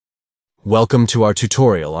Welcome to our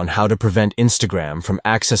tutorial on how to prevent Instagram from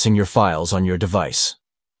accessing your files on your device.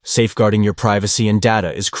 Safeguarding your privacy and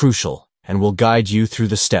data is crucial and will guide you through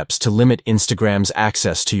the steps to limit Instagram's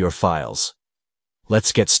access to your files.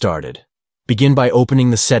 Let's get started. Begin by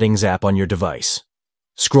opening the Settings app on your device.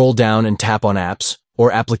 Scroll down and tap on Apps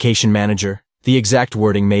or Application Manager. The exact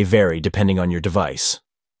wording may vary depending on your device.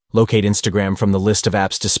 Locate Instagram from the list of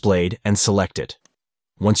apps displayed and select it.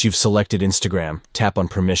 Once you've selected Instagram, tap on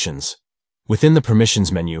Permissions. Within the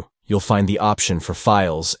Permissions menu, you'll find the option for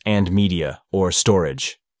Files and Media or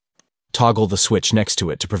Storage. Toggle the switch next to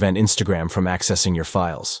it to prevent Instagram from accessing your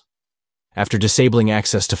files. After disabling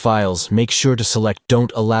access to files, make sure to select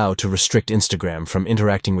Don't Allow to restrict Instagram from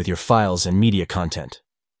interacting with your files and media content.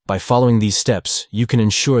 By following these steps, you can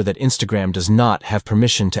ensure that Instagram does not have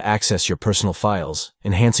permission to access your personal files,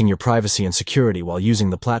 enhancing your privacy and security while using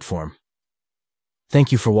the platform.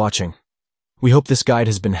 Thank you for watching. We hope this guide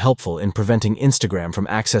has been helpful in preventing Instagram from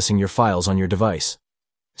accessing your files on your device.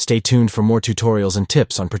 Stay tuned for more tutorials and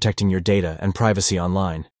tips on protecting your data and privacy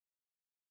online.